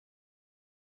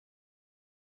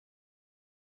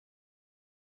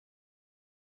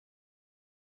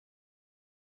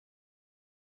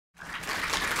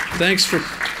thanks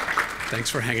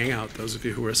for hanging out, those of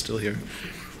you who are still here.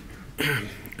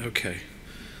 Okay.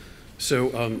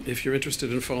 So if you're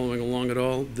interested in following along at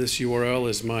all, this URL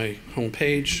is my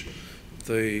homepage.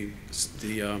 The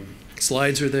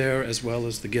slides are there, as well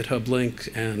as the GitHub link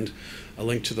and a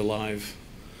link to the live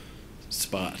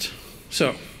spot.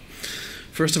 So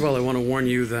first of all, I want to warn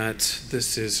you that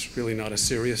this is really not a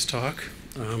serious talk.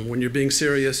 When you're being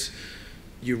serious,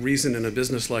 you reason in a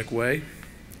business-like way.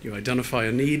 You identify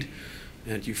a need,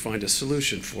 and you find a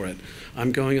solution for it.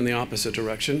 I'm going in the opposite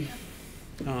direction.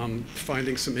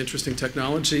 Finding some interesting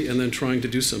technology and then trying to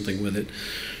do something with it.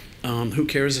 Who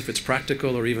cares if it's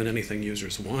practical or even anything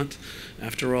users want?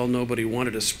 After all, nobody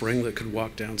wanted a spring that could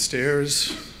walk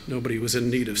downstairs. Nobody was in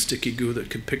need of sticky goo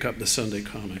that could pick up the Sunday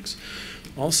comics.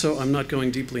 Also, I'm not going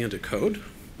deeply into code.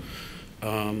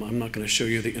 I'm not going to show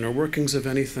you the inner workings of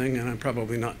anything, and I'm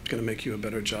probably not going to make you a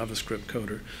better JavaScript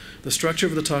coder. The structure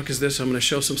of the talk is this. I'm going to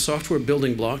show some software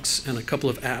building blocks and a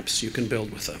couple of apps you can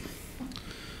build with them.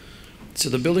 So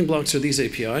the building blocks are these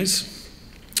APIs.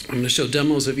 I'm going to show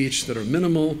demos of each that are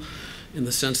minimal in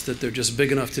the sense that they're just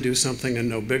big enough to do something and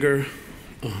no bigger.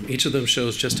 Each of them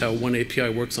shows just how one API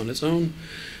works on its own.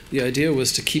 The idea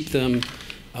was to keep them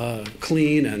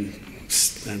clean and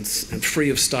free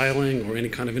of styling or any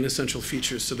kind of inessential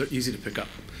features so they're easy to pick up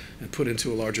and put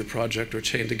into a larger project or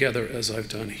chain together as I've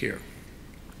done here.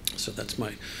 So that's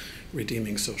my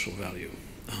redeeming social value.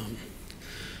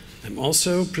 I'm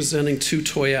also presenting two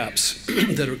toy apps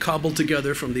that are cobbled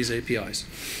together from these APIs.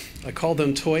 I call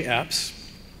them toy apps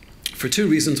for two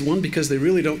reasons. One, because they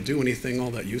really don't do anything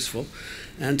all that useful.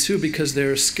 And two, because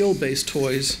they're skill-based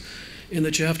toys in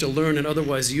that you have to learn an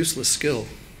otherwise useless skill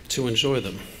to enjoy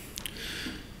them.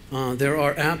 There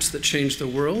are apps that change the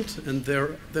world, and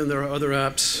then there are other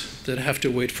apps that have to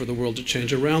wait for the world to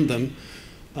change around them.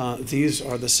 These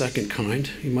are the second kind.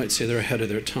 You might say they're ahead of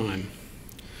their time.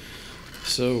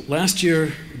 So last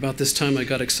year, about this time, I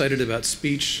got excited about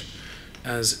speech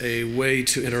as a way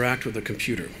to interact with a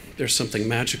computer. There's something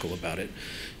magical about it.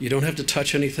 You don't have to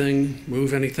touch anything,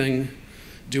 move anything,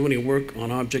 do any work on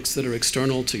objects that are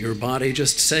external to your body.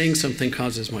 Just saying something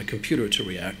causes my computer to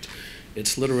react.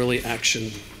 It's literally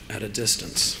action at a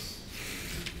distance.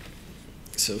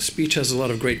 So speech has a lot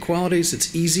of great qualities.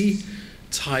 It's easy.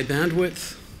 It's high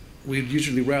bandwidth. We'd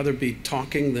usually rather be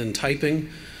talking than typing.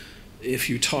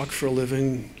 If you talk for a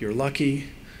living, you're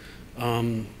lucky.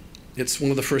 It's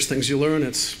one of the first things you learn.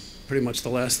 It's pretty much the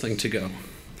last thing to go.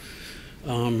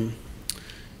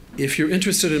 If you're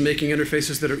interested in making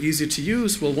interfaces that are easy to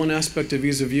use, well, one aspect of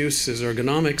ease of use is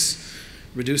ergonomics.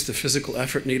 Reduce the physical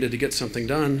effort needed to get something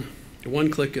done.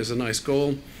 One click is a nice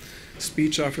goal.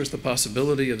 Speech offers the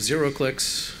possibility of 0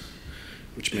 clicks,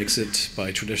 which makes it,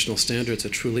 by traditional standards, a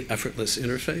truly effortless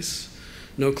interface.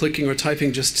 No clicking or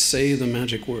typing, just say the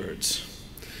magic words.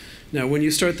 Now, when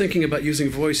you start thinking about using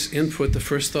voice input, the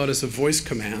first thought is of voice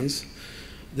commands.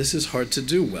 This is hard to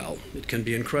do well. It can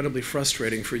be incredibly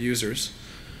frustrating for users.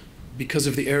 Because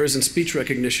of the errors in speech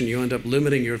recognition, you end up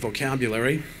limiting your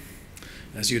vocabulary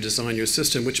as you design your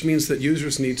system, which means that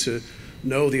users need to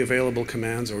know the available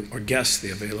commands or guess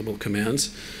the available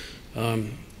commands.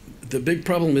 The big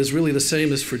problem is really the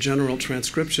same as for general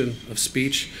transcription of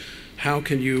speech. How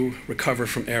can you recover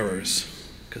from errors?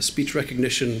 Because speech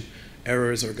recognition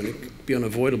errors are going to be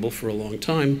unavoidable for a long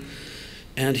time.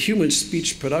 And human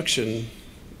speech production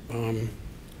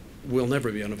will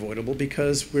never be unavoidable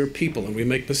because we're people and we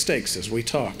make mistakes as we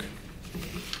talk.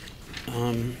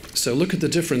 So look at the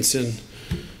difference in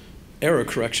error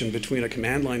correction between a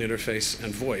command line interface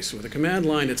and voice. With a command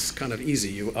line, it's kind of easy.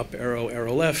 You up arrow,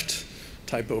 arrow left,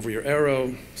 type over your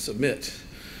arrow, submit.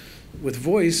 With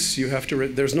voice, you have to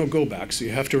there's no go back, so you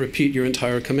have to repeat your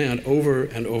entire command over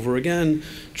and over again,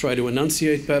 try to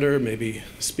enunciate better, maybe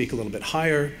speak a little bit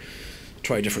higher,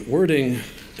 try different wording,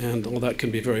 and all that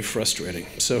can be very frustrating.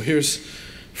 So here's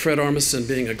Fred Armisen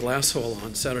being a glass hole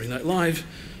on Saturday Night Live,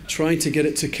 trying to get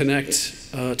it to connect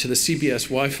to the CBS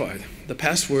Wi-Fi. The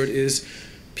password is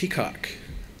peacock,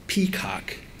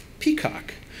 peacock,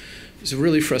 peacock. It's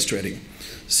really frustrating.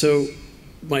 So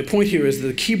my point here is that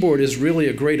the keyboard is really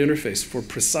a great interface for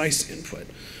precise input.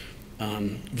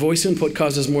 Voice input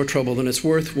causes more trouble than it's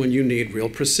worth when you need real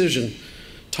precision.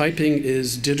 Typing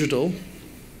is digital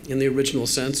in the original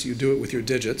sense. You do it with your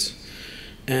digits.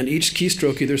 And each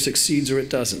keystroke either succeeds or it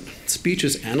doesn't. Speech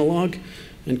is analog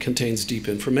and contains deep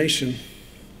information.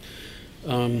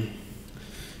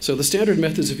 So the standard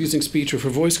methods of using speech are for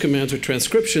voice commands or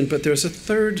transcription, but there's a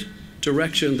third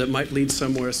direction that might lead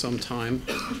somewhere sometime,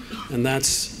 and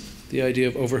that's the idea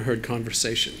of overheard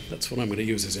conversation. That's what I'm going to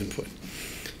use as input.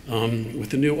 With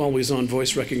the new always-on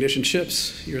voice recognition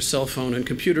chips, your cell phone and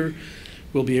computer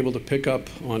will be able to pick up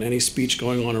on any speech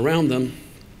going on around them.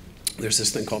 There's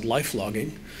this thing called life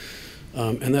logging.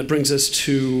 And that brings us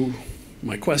to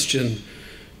my question,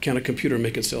 can a computer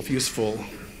make itself useful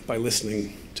by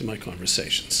listening to my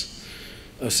conversations?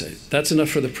 Okay, that's enough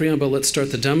for the preamble. Let's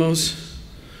start the demos.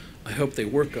 I hope they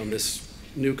work on this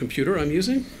new computer I'm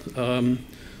using.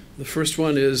 The first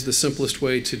one is the simplest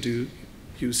way to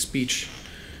use speech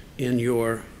in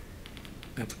your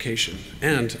application.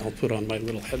 And I'll put on my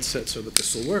little headset so that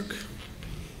this will work.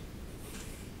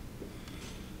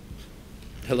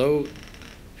 Hello,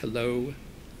 hello.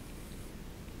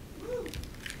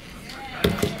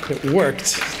 It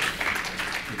worked.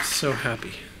 I'm so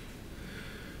happy.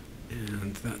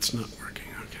 And that's not working,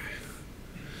 okay.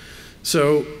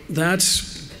 So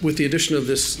that's with the addition of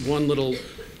this one little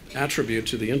attribute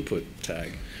to the input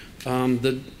tag.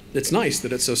 It's nice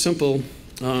that it's so simple,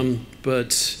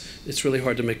 but it's really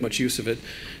hard to make much use of it.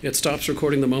 It stops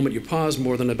recording the moment you pause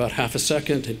more than about half a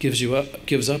second. It gives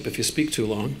up if you speak too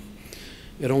long.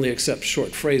 It only accepts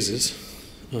short phrases.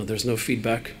 There's no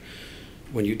feedback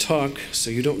when you talk, so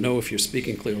you don't know if you're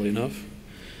speaking clearly enough.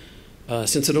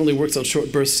 Since it only works on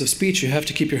short bursts of speech, you have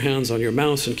to keep your hands on your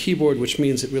mouse and keyboard, which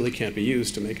means it really can't be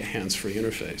used to make a hands-free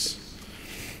interface.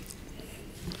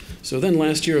 So then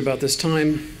last year, about this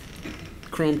time,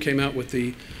 Chrome came out with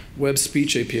the Web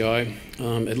Speech API,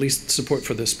 at least support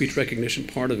for the speech recognition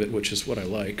part of it, which is what I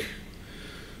like.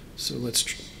 So let's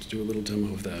do a little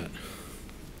demo of that.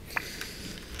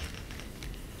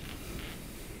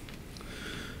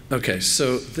 Okay,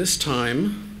 so this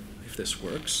time, if this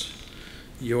works,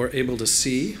 you're able to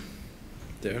see,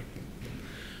 there,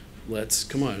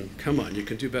 come on, you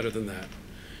can do better than that.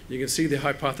 You can see the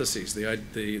hypotheses,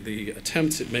 the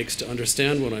attempts it makes to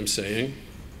understand what I'm saying,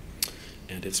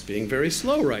 and it's being very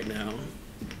slow right now.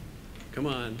 Come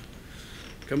on,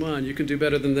 you can do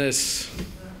better than this.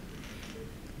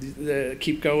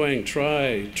 Keep going,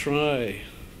 try.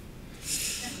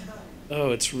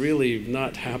 Oh, it's really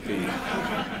not happy.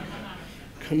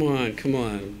 Come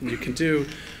on, you can do.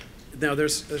 Now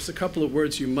there's a couple of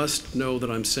words you must know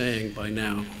that I'm saying by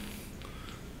now.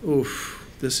 Oof,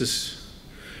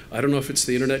 I don't know if it's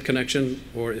the internet connection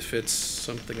or if it's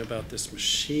something about this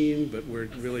machine, but we're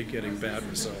really getting bad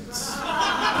results.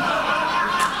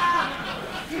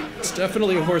 It's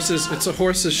definitely it's a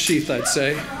horse's sheath, I'd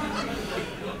say.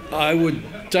 I would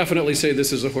definitely say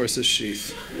this is a horse's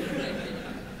sheath.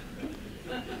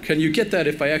 Can you get that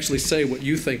if I actually say what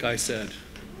you think I said?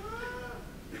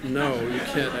 No, you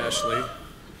can't, Ashley.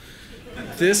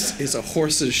 This is a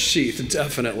horse's sheath,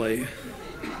 definitely.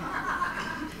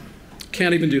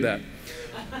 Can't even do that.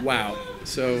 Wow.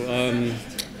 So,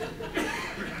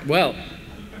 well,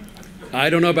 I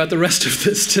don't know about the rest of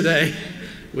this today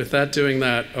with that doing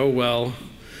that. Oh, well.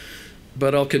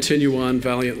 But I'll continue on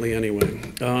valiantly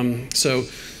anyway.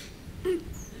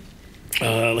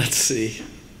 Let's see.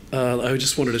 I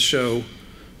just wanted to show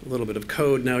a little bit of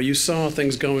code. Now, you saw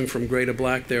things going from gray to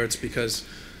black there. It's because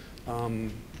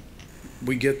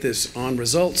we get this on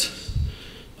result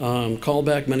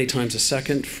callback many times a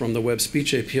second from the Web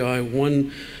Speech API.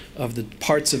 One of the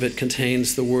parts of it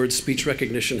contains the word speech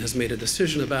recognition has made a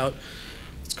decision about.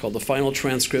 It's called the final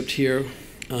transcript here.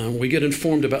 We get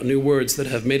informed about new words that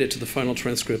have made it to the final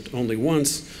transcript only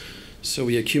once, so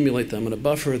we accumulate them in a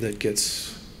buffer that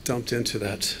gets dumped into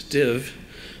that div,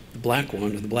 the black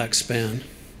one, or the black span.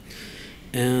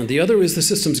 And the other is the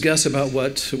system's guess about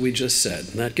what we just said.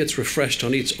 And that gets refreshed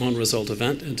on each on-result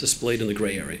event and displayed in the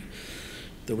gray area.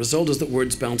 The result is that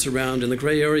words bounce around in the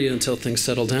gray area until things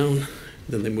settle down,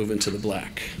 then they move into the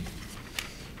black.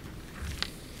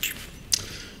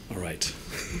 All right.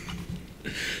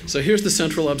 So here's the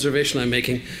central observation I'm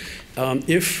making.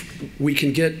 If we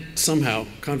can get somehow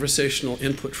conversational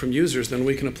input from users, then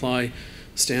we can apply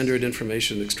standard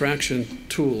information extraction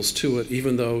tools to it,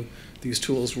 even though these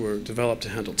tools were developed to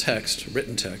handle text,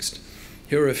 written text.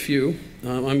 Here are a few.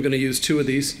 I'm going to use two of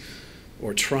these,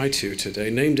 or try to today,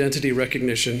 named entity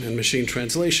recognition and machine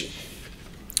translation.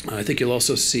 I think you'll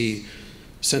also see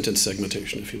sentence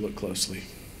segmentation if you look closely.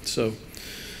 So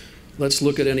let's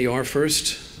look at NER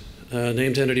first.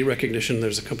 Named entity recognition,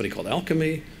 there's a company called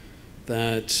Alchemy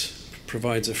that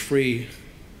provides a free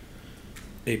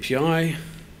API.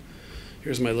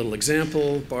 Here's my little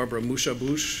example. Barbara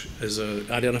Mushabush is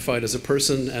identified as a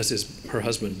person, as is her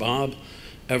husband Bob.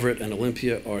 Everett and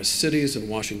Olympia are cities, and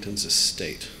Washington's a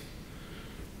state.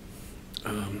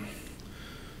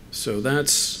 So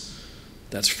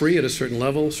that's free at a certain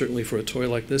level. Certainly for a toy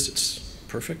like this, it's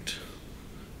perfect.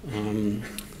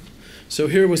 So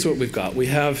here was what we've got. We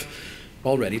have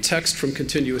already. Text from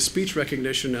continuous speech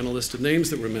recognition and a list of names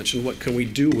that were mentioned. What can we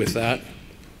do with that?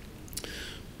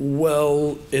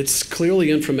 Well, it's clearly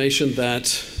information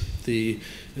that the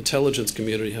intelligence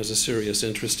community has a serious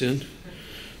interest in.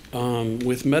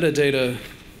 With metadata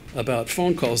about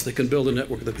phone calls, they can build a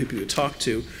network of the people you talk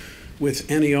to. With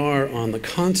NER on the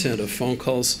content of phone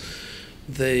calls,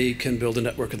 they can build a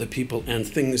network of the people and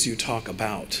things you talk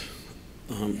about.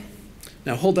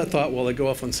 Now hold that thought while I go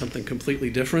off on something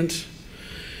completely different.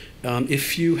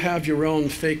 If you have your own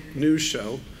fake news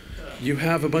show, you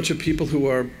have a bunch of people who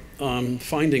are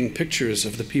finding pictures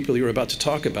of the people you're about to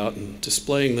talk about and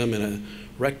displaying them in a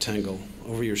rectangle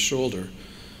over your shoulder.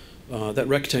 That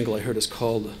rectangle, I heard, is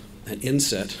called an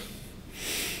inset.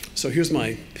 So here's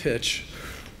my pitch.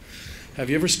 Have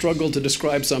you ever struggled to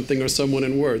describe something or someone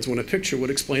in words when a picture would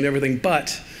explain everything,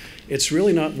 but it's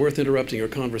really not worth interrupting your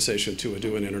conversation to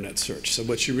do an internet search? So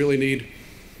what you really need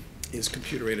is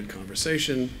computer-aided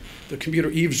conversation. The computer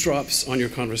eavesdrops on your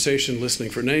conversation, listening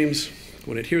for names.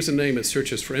 When it hears a name, it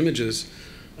searches for images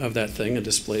of that thing and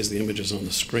displays the images on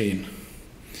the screen.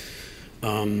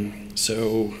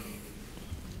 So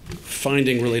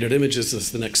finding related images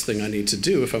is the next thing I need to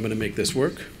do if I'm going to make this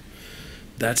work.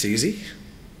 That's easy.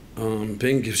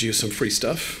 Bing gives you some free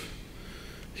stuff.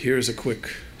 Here's a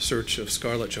quick search of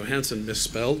Scarlett Johansson,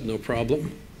 misspelled, no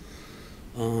problem.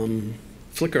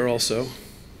 Flickr also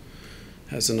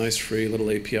has a nice free little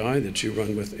API that you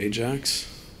run with Ajax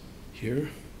here.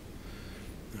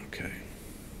 Okay.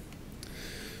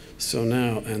 So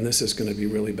now, and this is going to be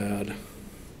really bad.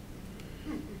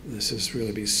 This is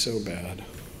really be so bad.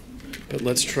 But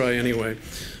let's try anyway.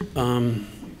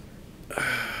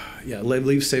 Yeah,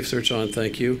 leave safe search on,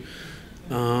 thank you.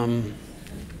 All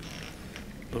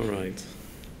right.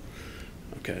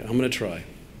 Okay, I'm going to try.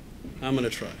 I'm going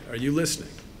to try. Are you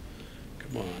listening?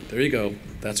 Come on, there you go.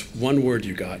 That's one word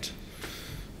you got.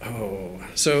 Oh,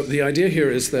 so the idea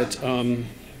here is that, oh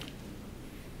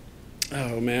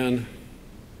man.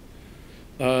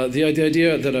 The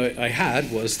idea that I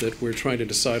had was that we're trying to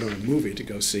decide on a movie to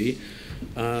go see.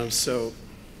 So,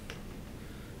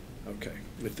 okay,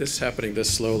 with this happening this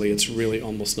slowly, it's really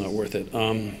almost not worth it.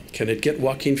 Can it get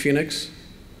Joaquin Phoenix?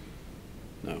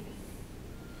 No.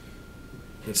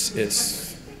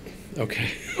 It's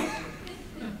okay.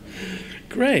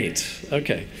 Great,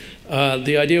 okay.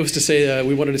 The idea was to say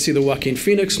we wanted to see the Joaquin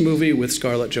Phoenix movie with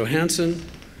Scarlett Johansson,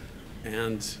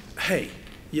 and hey,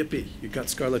 yippee, you got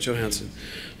Scarlett Johansson.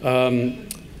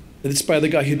 It's by the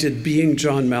guy who did Being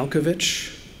John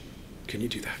Malkovich. Can you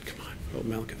do that? Come on, oh,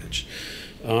 Malkovich.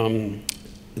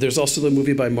 There's also the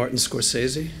movie by Martin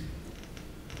Scorsese.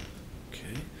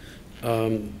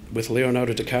 Okay. With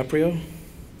Leonardo DiCaprio.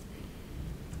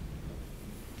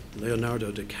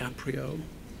 Leonardo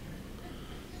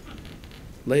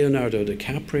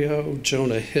DiCaprio,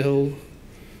 Jonah Hill.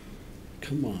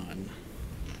 Come on.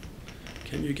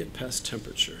 Can you get past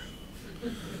temperature?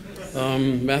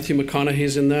 Matthew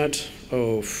McConaughey's in that.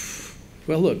 Oh,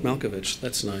 well, look, Malkovich,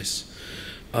 that's nice.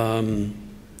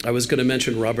 I was going to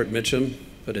mention Robert Mitchum,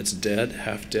 but it's dead,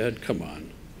 half dead. Come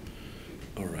on.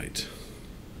 All right.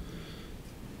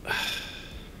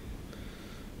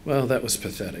 Well, that was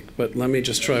pathetic, but let me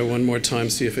just try one more time,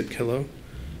 see if it hello.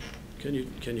 Can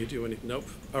you do any? Nope.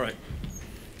 All right.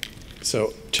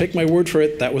 So take my word for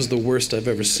it. That was the worst I've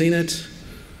ever seen it.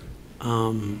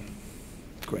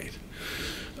 Great.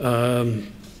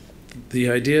 The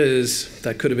idea is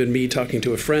that could have been me talking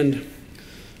to a friend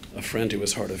who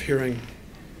was hard of hearing.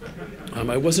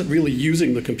 I wasn't really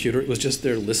using the computer. It was just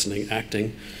there listening,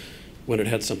 acting, when it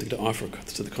had something to offer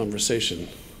to the conversation,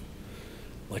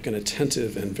 like an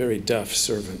attentive and very deaf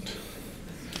servant.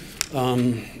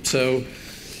 So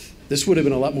this would have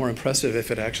been a lot more impressive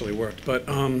if it actually worked. But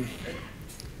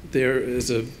there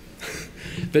is a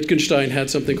Wittgenstein had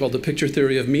something called the picture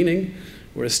theory of meaning,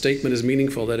 where a statement is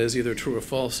meaningful, that is either true or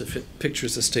false, if it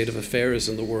pictures the state of affairs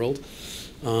in the world.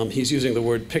 He's using the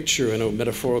word picture in a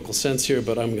metaphorical sense here,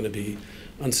 but I'm going to be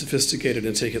unsophisticated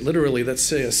and take it literally. Let's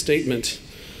say a statement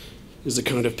is a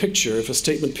kind of picture. If a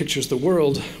statement pictures the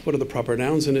world, what do the proper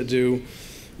nouns in it do?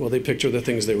 Well, they picture the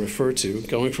things they refer to.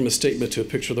 Going from a statement to a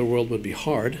picture of the world would be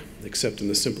hard, except in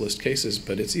the simplest cases,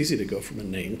 but it's easy to go from a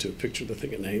name to a picture of the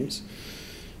thing it names.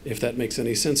 If that makes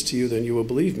any sense to you, then you will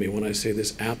believe me when I say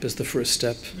this app is the first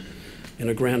step in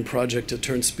a grand project to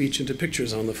turn speech into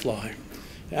pictures on the fly.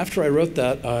 After I wrote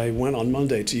that, I went on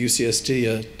Monday to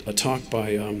UCSD, a talk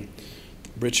by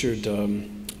Richard, a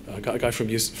guy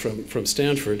from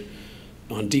Stanford,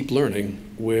 on deep learning,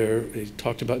 where he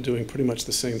talked about doing pretty much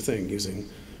the same thing, using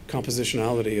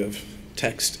compositionality of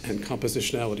text and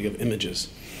compositionality of images.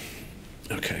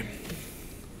 Okay.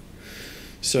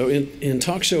 So in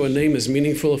TalkShow, a name is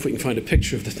meaningful if we can find a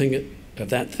picture of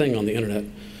that thing on the internet.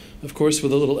 Of course,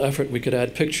 with a little effort, we could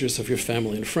add pictures of your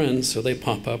family and friends so they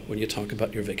pop up when you talk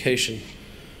about your vacation,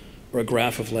 or a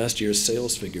graph of last year's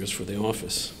sales figures for the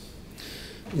office.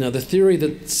 Now, the theory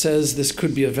that says this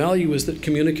could be a value is that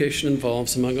communication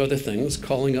involves, among other things,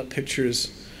 calling up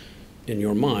pictures in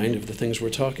your mind of the things we're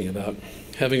talking about.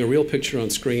 Having a real picture on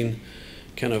screen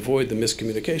can avoid the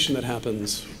miscommunication that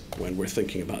happens when we're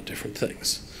thinking about different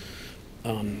things.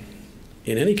 In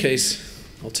any case,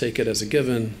 I'll take it as a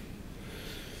given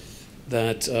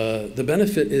that the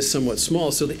benefit is somewhat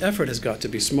small, so the effort has got to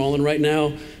be small. And right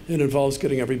now, it involves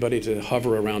getting everybody to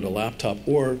hover around a laptop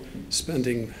or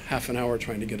spending half an hour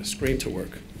trying to get a screen to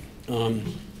work.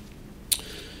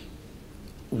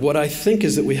 What I think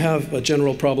is that we have a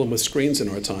general problem with screens in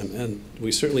our time, and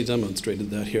we certainly demonstrated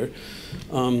that here.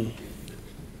 Come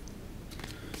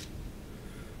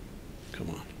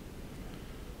on.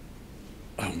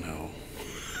 Oh, no.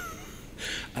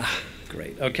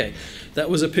 Great. OK. That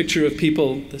was a picture of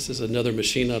people. This is another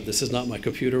machine up. This is not my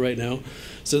computer right now.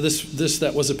 So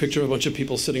that was a picture of a bunch of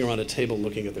people sitting around a table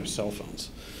looking at their cell phones.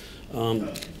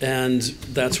 And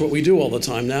that's what we do all the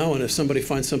time now. And if somebody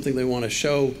finds something they want to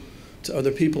show to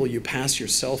other people, you pass your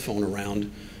cell phone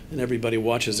around, and everybody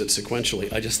watches it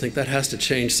sequentially. I just think that has to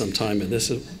change sometime, and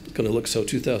this is going to look so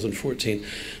 2014.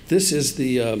 This is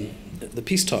the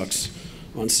peace talks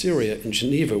on Syria in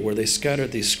Geneva, where they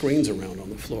scattered these screens around on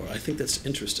the floor. I think that's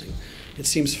interesting. It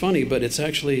seems funny, but it's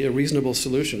actually a reasonable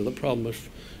solution to the problem of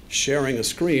sharing a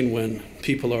screen when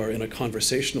people are in a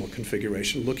conversational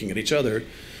configuration looking at each other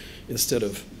instead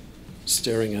of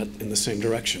staring in the same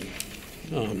direction.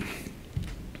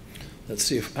 Let's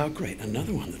see if, oh great,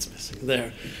 another one that's missing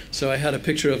there. So I had a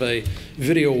picture of a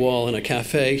video wall in a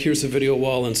cafe. Here's a video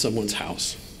wall in someone's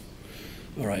house.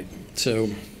 All right, so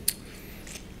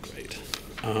great.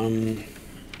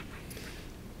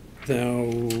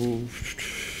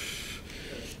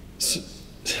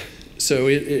 So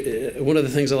one of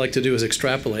the things I like to do is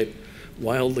extrapolate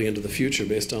wildly into the future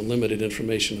based on limited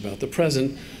information about the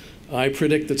present. I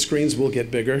predict that screens will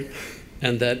get bigger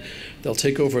and that they'll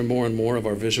take over more and more of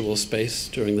our visual space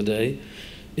during the day.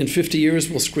 In 50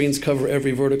 years, will screens cover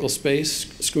every vertical space?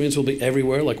 Screens will be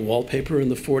everywhere, like wallpaper in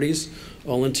the 40s.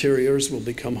 All interiors will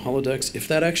become holodecks. If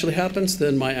that actually happens,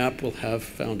 then my app will have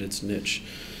found its niche.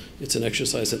 It's an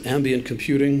exercise in ambient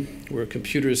computing, where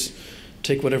computers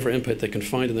take whatever input they can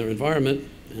find in their environment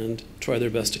and try their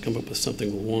best to come up with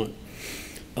something we'll want.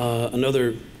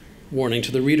 Another warning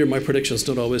to the reader, my predictions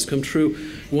don't always come true.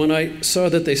 When I saw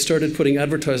that they started putting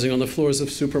advertising on the floors of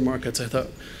supermarkets, I thought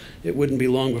it wouldn't be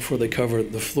long before they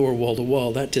covered the floor wall to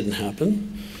wall. That didn't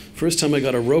happen. First time I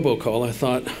got a robocall, I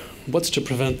thought, what's to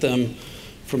prevent them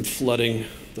from flooding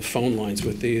the phone lines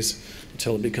with these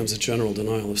until it becomes a general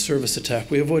denial of service attack?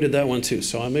 We avoided that one too,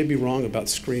 so I may be wrong about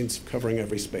screens covering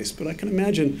every space, but I can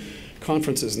imagine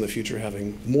conferences in the future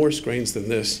having more screens than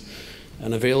this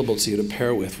and available to you to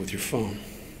pair with your phone.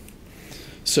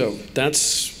 So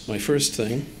that's my first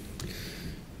thing.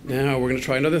 Now we're going to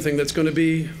try another thing that's going to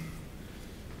be,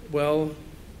 well,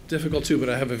 difficult too, but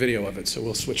I have a video of it, so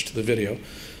we'll switch to the video.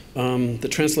 The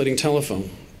translating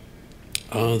telephone.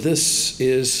 This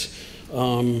is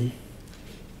an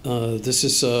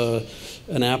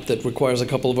app that requires a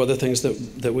couple of other things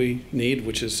that we need,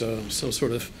 which is some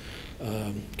sort of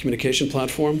communication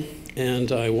platform,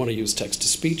 and I want to use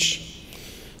text-to-speech.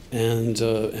 And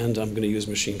I'm going to use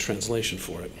machine translation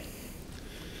for it.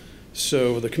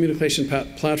 So the communication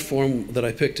platform that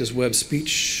I picked is Web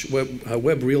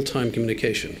Real-Time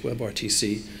Communication,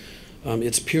 WebRTC.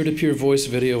 It's peer-to-peer voice,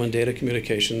 video, and data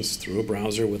communications through a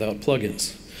browser without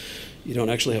plugins. You don't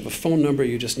actually have a phone number,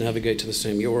 you just navigate to the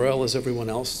same URL as everyone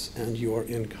else, and you are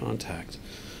in contact.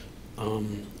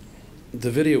 The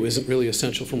video isn't really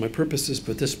essential for my purposes,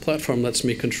 but this platform lets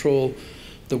me control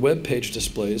the web page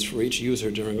displays for each user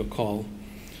during a call.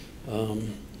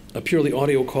 A purely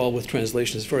audio call with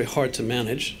translation is very hard to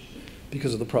manage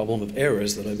because of the problem of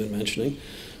errors that I've been mentioning.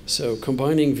 So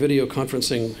combining video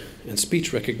conferencing and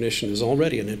speech recognition is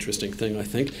already an interesting thing, I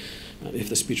think, if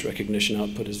the speech recognition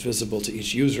output is visible to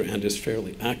each user and is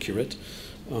fairly accurate.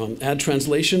 Add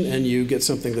translation and you get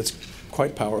something that's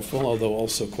quite powerful, although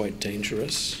also quite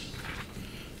dangerous.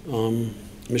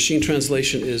 Machine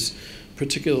translation is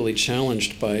particularly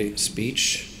challenged by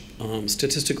speech.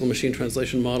 Statistical machine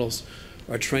translation models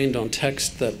are trained on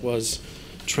text that was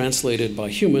translated by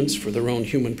humans for their own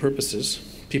human purposes.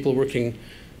 People working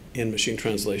in machine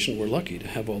translation were lucky to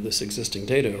have all this existing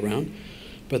data around,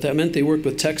 but that meant they worked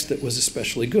with text that was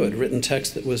especially good. Written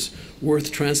text that was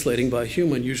worth translating by a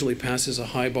human usually passes a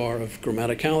high bar of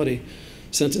grammaticality,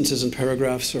 Sentences and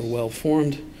paragraphs are well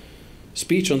formed.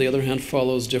 Speech, on the other hand,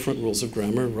 follows different rules of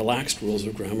grammar, relaxed rules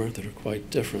of grammar that are quite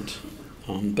different.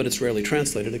 But it's rarely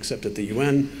translated except at the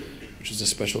UN, which is a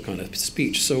special kind of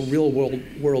speech. So real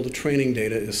world training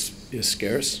data is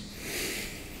scarce.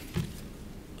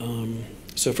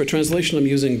 So for translation, I'm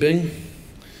using Bing.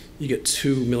 You get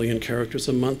 2 million characters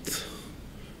a month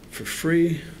for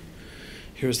free.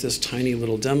 Here's this tiny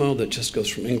little demo that just goes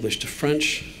from English to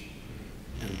French.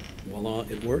 And voila,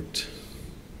 it worked.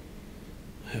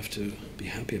 I have to be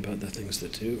happy about the things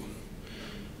that do.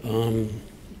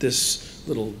 This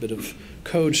little bit of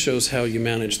code shows how you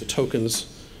manage the tokens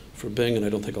for Bing, and I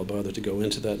don't think I'll bother to go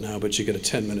into that now, but you get a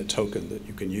 10-minute token that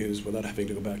you can use without having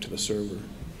to go back to the server.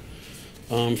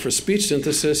 For speech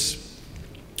synthesis,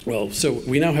 well, so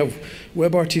we now have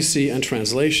WebRTC and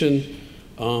translation.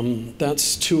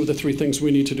 That's 2 of the 3 things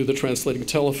we need to do the translating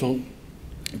telephone.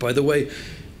 By the way,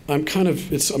 I'm calling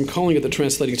it the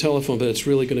translating telephone, but it's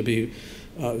really going to be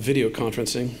video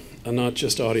conferencing, not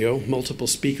just audio, multiple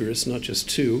speakers, not just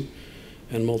 2,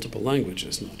 and multiple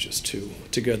languages, not just 2,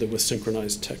 together with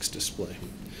synchronized text display.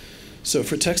 So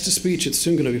for text-to-speech, it's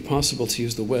soon going to be possible to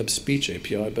use the web speech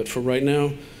API, but for right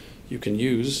now, you can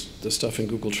use the stuff in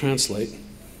Google Translate.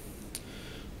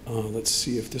 Let's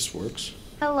see if this works.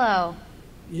 Hello.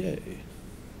 Yay.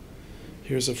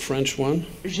 Here's a French one.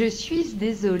 Je suis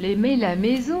désolé, mais la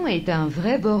maison est un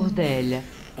vrai bordel.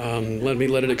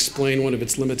 Let it explain one of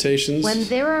its limitations. When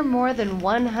there are more than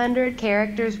 100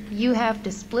 characters, you have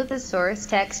to split the source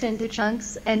text into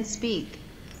chunks and speak.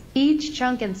 Each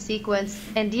chunk and sequence,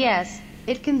 and yes,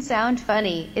 it can sound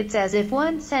funny. It's as if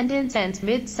one sentence ends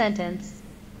mid-sentence,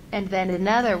 and then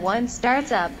another one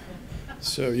starts up.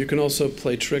 So you can also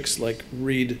play tricks like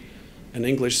read an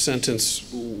English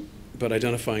sentence, but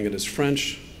identifying it as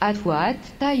French. At what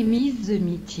time is the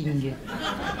meeting?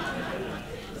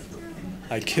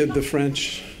 I kid the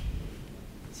French.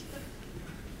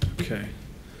 Okay.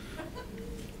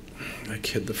 I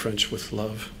kid the French with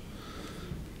love.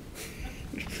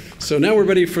 So now we're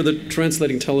ready for the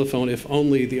translating telephone, if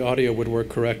only the audio would work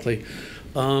correctly.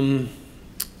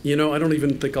 You know, I don't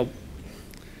even think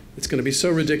it's going to be so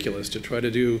ridiculous to try to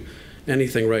do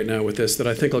anything right now with this that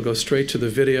I think I'll go straight to the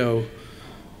video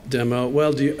demo.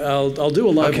 Well, I'll do a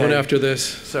live one after this.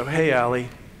 So, hey, Ali,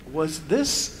 was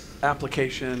this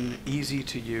application easy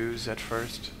to use at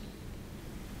first?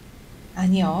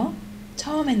 아니요.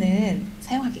 처음에는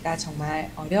사용하기가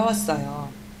정말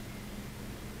어려웠어요.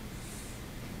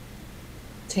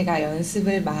 제가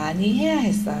연습을 많이 해야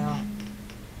했어요.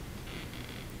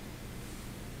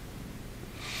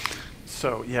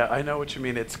 So, yeah, I know what you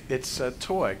mean. It's a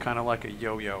toy, kind of like a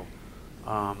yo-yo,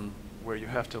 where you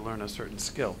have to learn a certain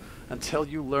skill. Until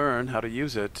you learn how to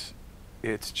use it,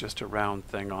 it's just a round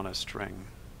thing on a string.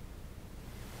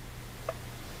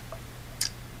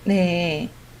 네,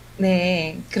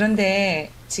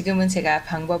 그런데 지금은 제가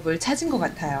방법을 찾은 것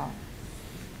같아요.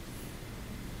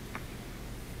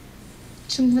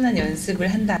 충분한 연습을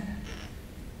한다.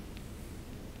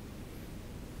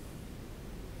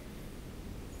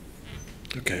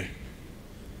 Okay.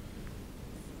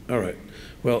 All right.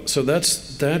 Well, so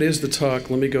that is the talk.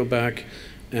 Let me go back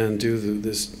and do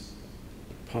this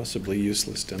possibly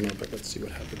useless demo, but let's see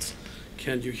what happens.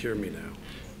 Can you hear me now?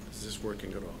 Is this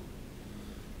working at all?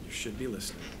 You should be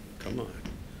listening. Come on.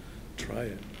 Try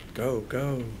it. Go.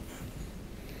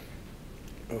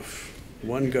 Oof.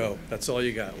 1 go. That's all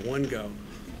you got. 1 go.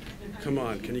 Come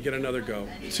on. Can you get another go?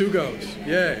 2 goes.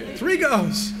 Yay. 3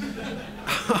 goes.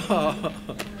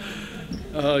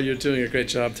 Oh, you're doing a great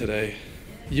job today.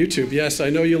 YouTube. Yes, I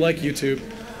know you like YouTube.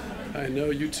 I know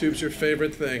YouTube's your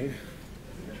favorite thing.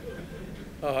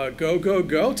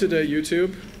 Go today,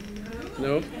 YouTube.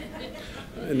 Nope.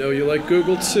 I know you like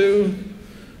Google too.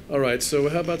 All right, so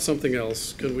how about something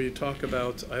else? Can we talk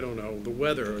about, I don't know, the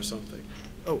weather or something?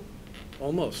 Oh,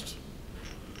 almost.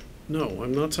 No,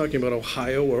 I'm not talking about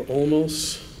Ohio or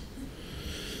almost.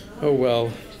 Oh,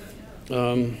 well.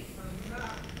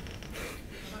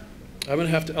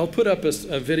 I'll put up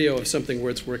a video of something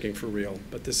where it's working for real,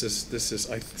 but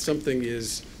something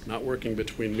is not working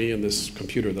between me and this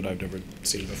computer that I've never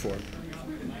seen before.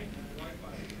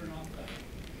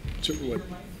 What?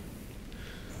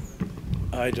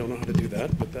 I don't know how to do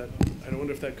that, but I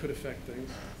wonder if that could affect things.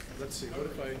 Let's see, what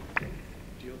if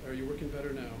are you working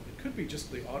better now? It could be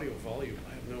just the audio volume.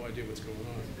 I have no idea what's going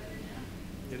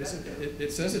on. It isn't,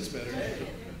 it says it's better,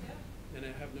 and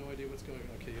I have no idea what's going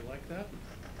on. Okay, you like that?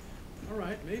 All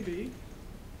right, maybe.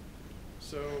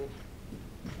 So,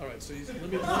 all right, so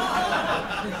let me.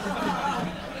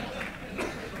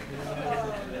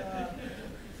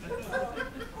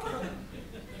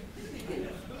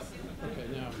 Okay,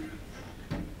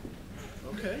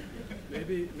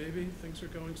 maybe things are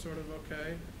going sort of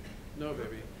okay. No,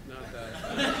 baby, not that.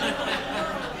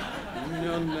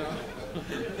 No.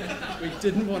 We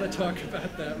didn't want to talk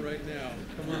about that right now.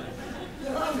 Come on.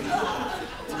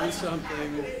 Do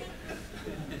something.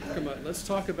 Come on, let's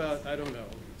talk about, I don't know,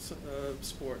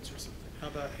 sports or something. How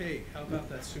about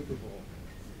that Super Bowl?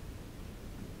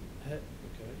 Okay.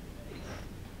 Okay.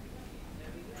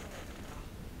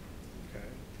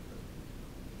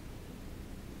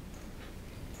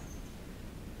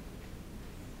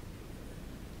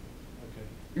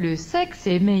 Le sexe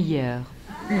est meilleur.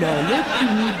 Lol,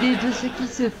 aucune idée de ce qui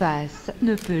se passe.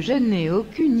 Ne peut, je n'ai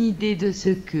aucune idée de ce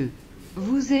que.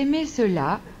 Vous aimez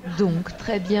cela, donc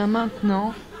très bien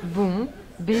maintenant. Bon,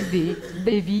 bébé,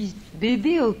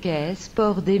 ok,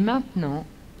 sport dès maintenant.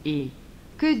 Et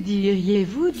que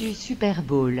diriez-vous du Super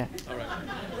Bowl? All right.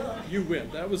 You win.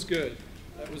 That was good.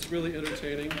 That was really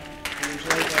entertaining. I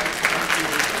enjoyed that. Thank you.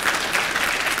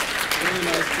 Really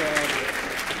nice job.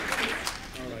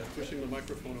 All right. Pushing the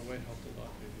microphone away helped a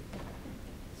lot, maybe.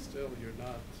 Still, you're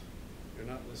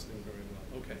not listening very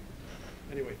well. Okay.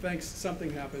 Anyway, thanks.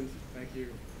 Something happened. Thank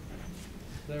you.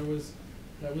 That was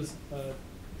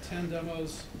 10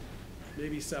 demos.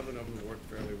 Maybe 7 of them worked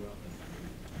fairly well.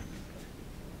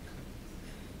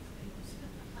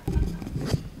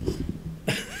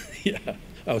 Yeah.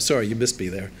 Oh, sorry, you missed me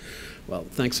there. Well,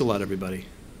 thanks a lot, everybody.